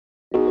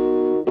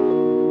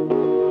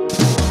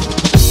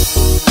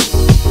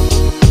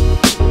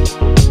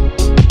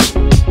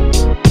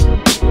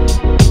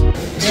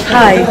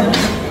Hi,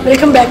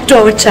 welcome back to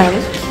our channel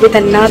with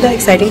another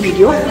exciting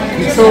video.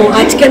 So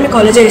আজকে আমি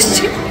কলেজে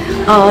এসেছি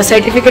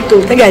সার্টিফিকেট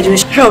তুলতে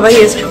গ্র্যাজুয়েশন সবাই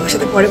এসে সবার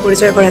সাথে পরে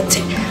পরিচয় করাচ্ছি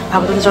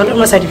আপাতত চলো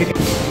আমার সার্টিফিকেট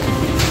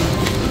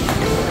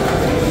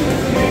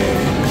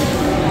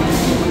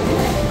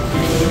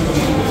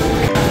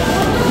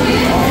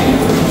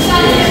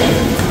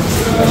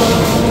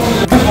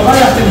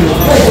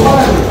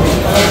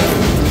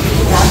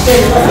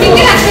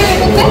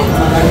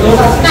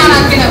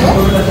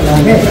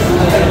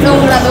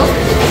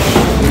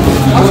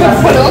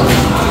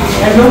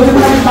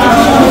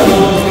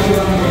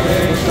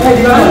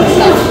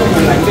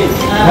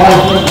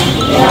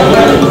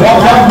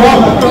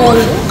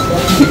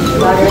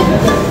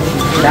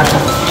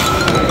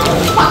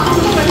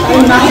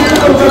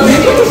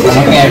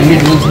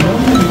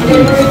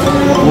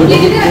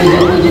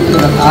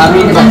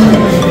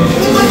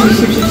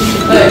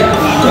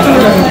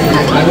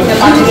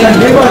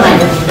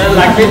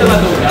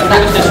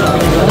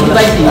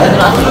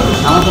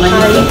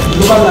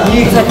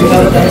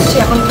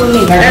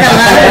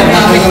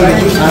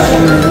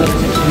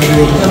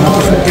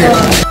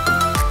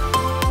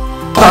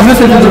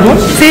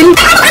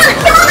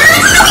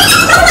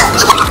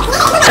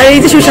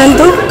সুশান্ত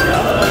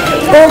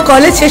ও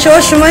কলেজ শেষ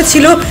হওয়ার সময়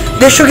ছিল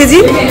 150 কেজি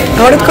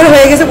হঠাৎ করে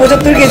হয়ে গেছে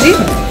 75 কেজি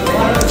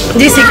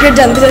যে সিক্রেট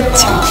জানতে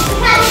চাচ্ছি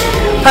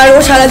আর ও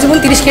সারা জীবন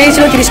 30 কেজি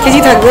ছিল 30 কেজি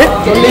থাকবে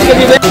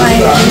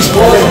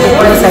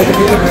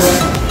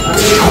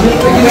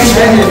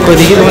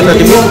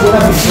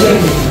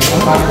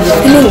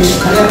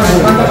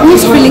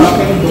ফিলিং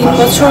 3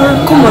 বছর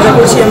খুব মজা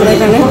করছি আমরা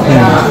এখানে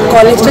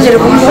কলেজটা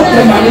যেরকম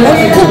আমরা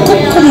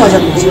খুব মজা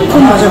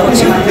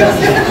করছি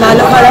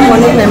ভালো খারাপ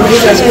অনেক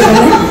মেমোরিজ আছে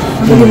এখানে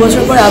 2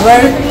 বছর পর আবার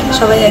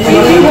সবাই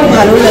একসাথে খুব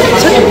ভালো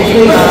লাগছে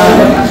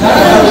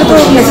তো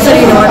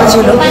নেসেসারি নেওয়াটা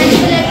ছিল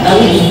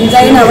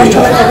জানি না আবার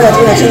সবাই কবে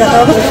আছে দেখা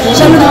হবে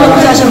সামনে তো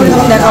কবে আশা করি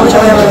তখন দেখা হবে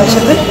সবাই আবার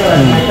একসাথে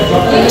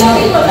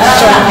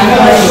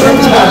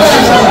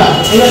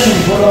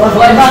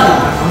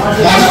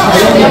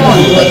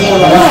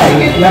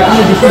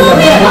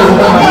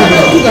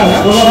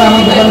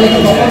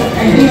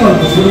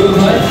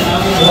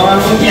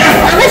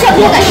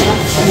ওটাই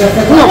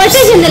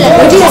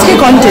আজকে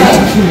কন্টেন্ট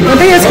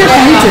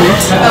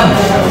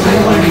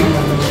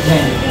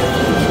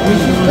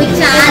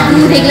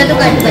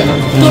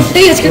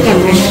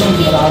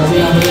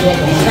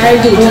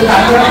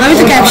আমি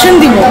তো ক্যাপশন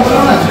দিব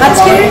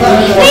আজকে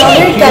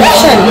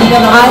ক্যাপশন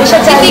আয়েশা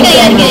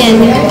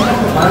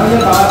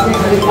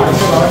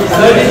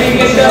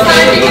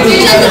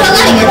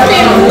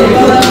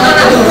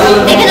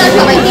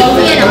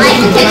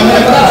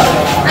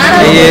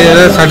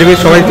সার্টিফিকেট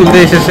সবাই তুলতে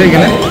এসেছে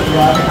এখানে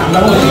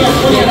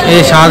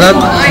এই শাহাদাত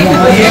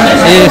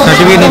এই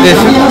সার্টিফিকেট নিতে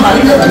এসেছে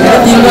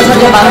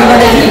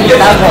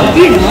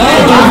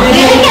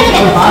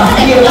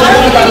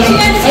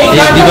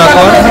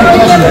দিবাকর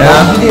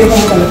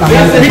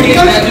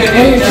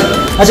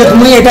আচ্ছা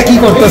তুমি এটা কি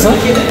করতেছ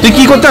তুই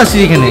কি করতে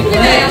আসছিস এখানে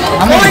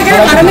আমি এখানে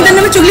পারমিতার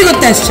নামে চুগলি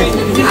করতে আসছে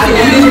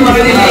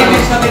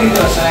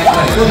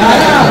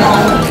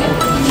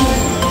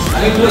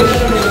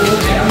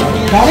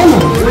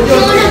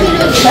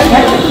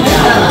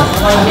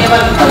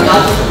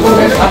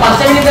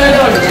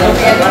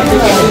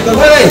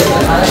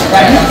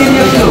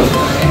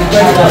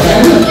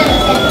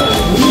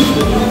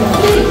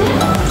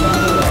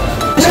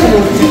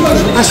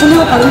আসলে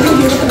ও পারমিতাকে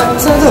বিয়ে করতে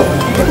পারছে না তো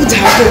একটু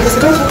ঝাড় করতেছে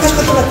সেটাও ফোকাস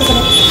করতে পারতেছে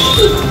না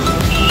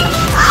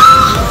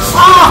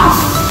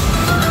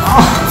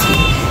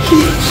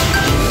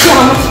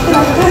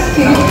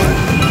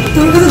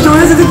তোর কাছে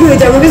জোরে যেতে কি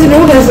হয়েছে আমার কাছে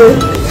নোট আছে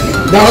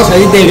দেখো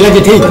সাজি দেখলে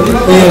যে ঠিক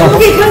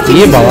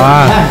এ বাবা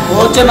ও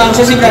হচ্ছে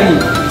মাংসাশী প্রাণী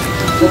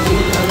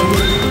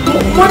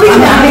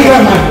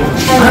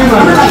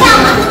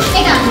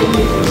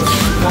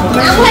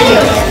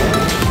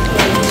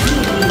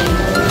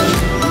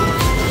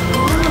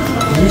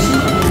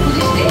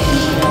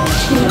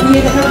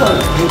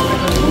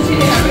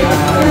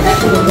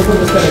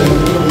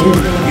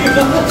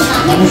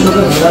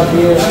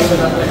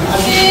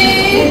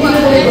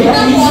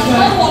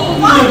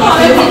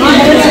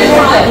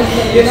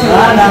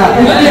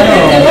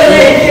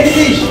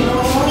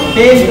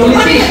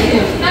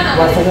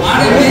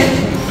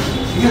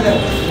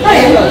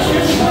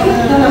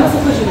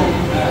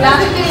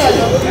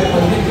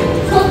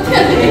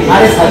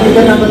আরে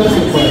সার্টিফিকেট নাম্বার তো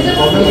সেভ করে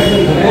প্রবলেম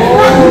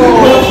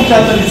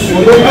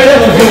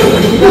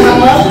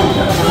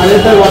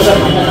হাজার ওয়াটার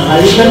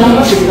হাজার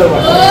নাম্বার ফিজিক্যাল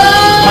ওয়াটার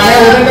মানে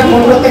ওটা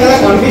ফোন করতে গেলে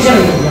কনফিউশন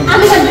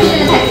আমি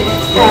কনফিউশনে থাকি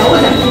হ্যাঁ ও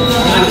জানি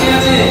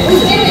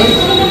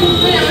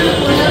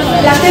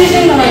লাগতে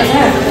চাই না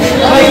হ্যাঁ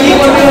ভাই কি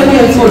করবে আমি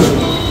বলছি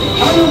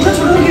আমি ওটা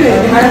ছোট কি রে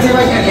আরে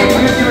ভাই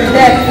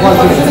দেখ কত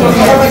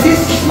পাইছিস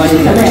মানে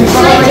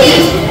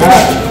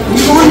হ্যাঁ কি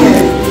কোন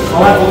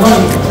আমার কোন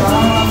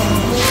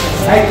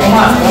এই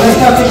কমা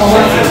কলেজটা আছে কমা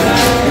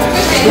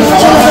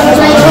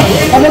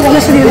আমি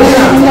কলেজ থেকে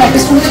আমরা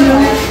অফিস ছিল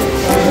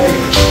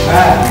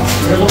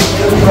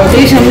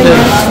এই সামনে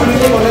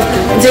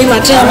যেই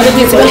মাঠে আমাদের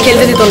প্রিন্সিপাল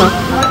খেলতে দিত না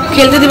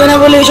খেলতে দিবে না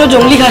বলে এইসব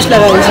জঙ্গলি ঘাস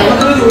লাগাইছে।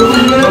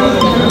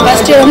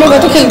 ফার্স্ট ইয়ার আমরা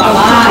কত খেলতাম।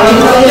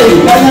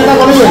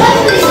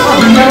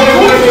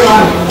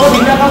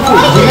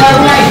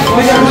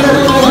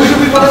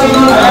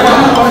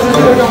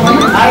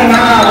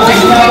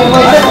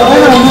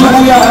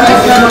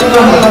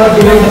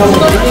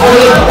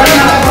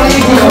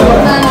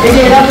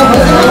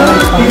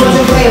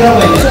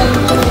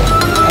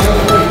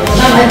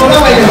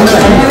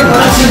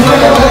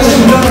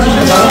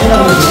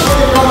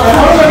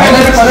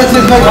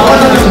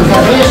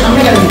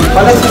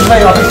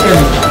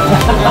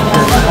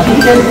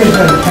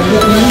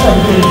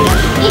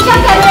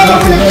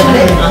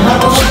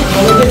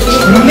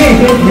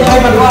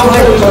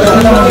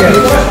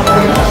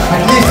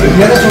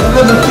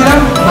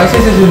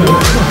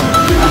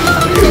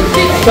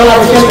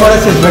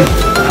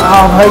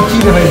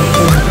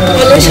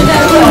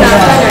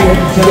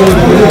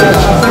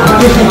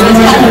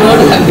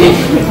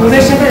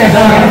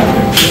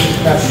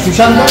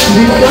 সুশান্ত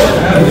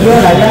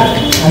রাজা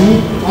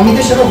আমি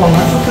তো সেটা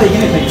বললাম তো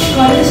এখানে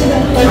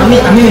আমি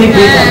আমি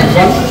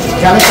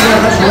গ্রামের থেকে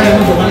আমরা সবাই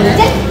এখন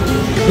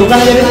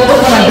দোকানে যাবে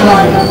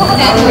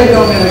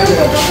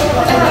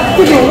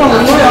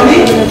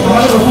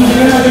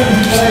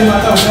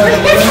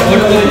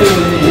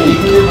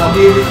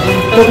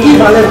তো কি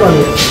ভালের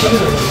কলে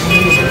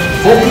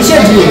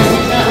কিসের জিনিস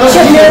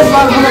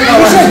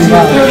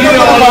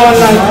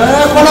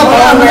কোনো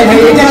পাওয়ার নাই ভাই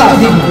এটা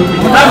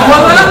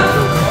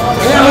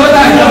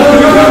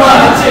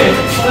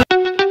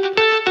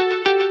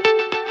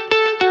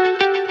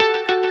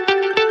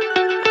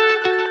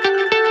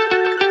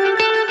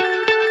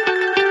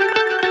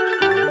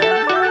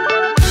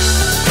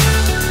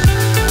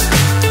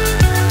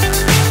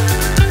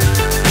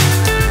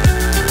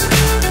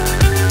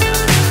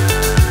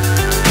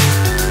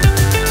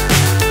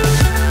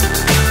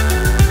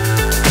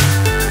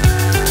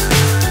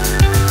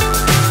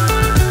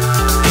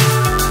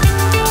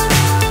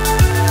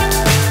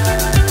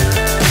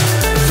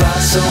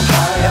So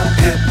high I'm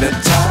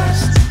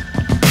hypnotized.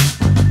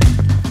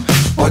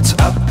 What's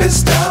up is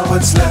down,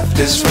 what's left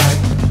is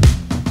right.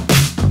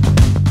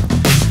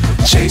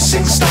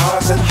 Chasing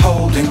stars and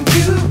holding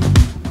you.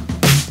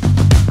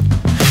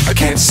 I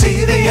can't see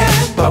the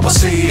end, but we'll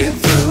see it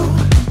through.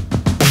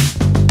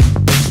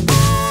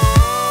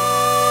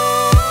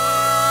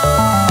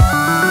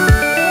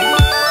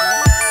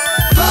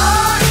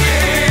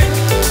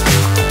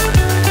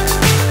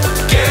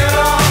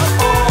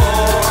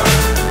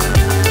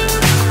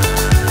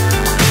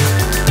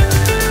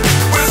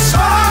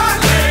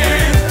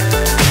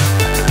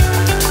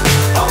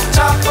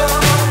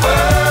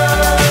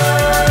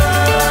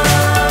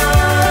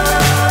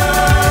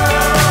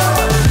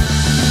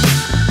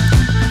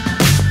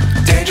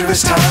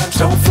 Dangerous times,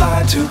 don't fly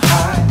too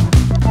high.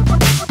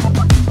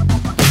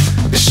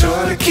 Be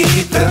sure to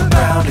keep the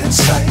ground in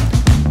sight.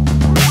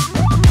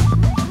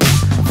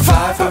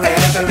 Fly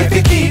forever if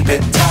you keep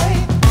it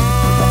tight.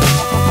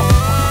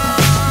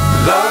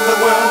 Love the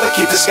world, but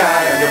keep the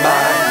sky on your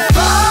mind.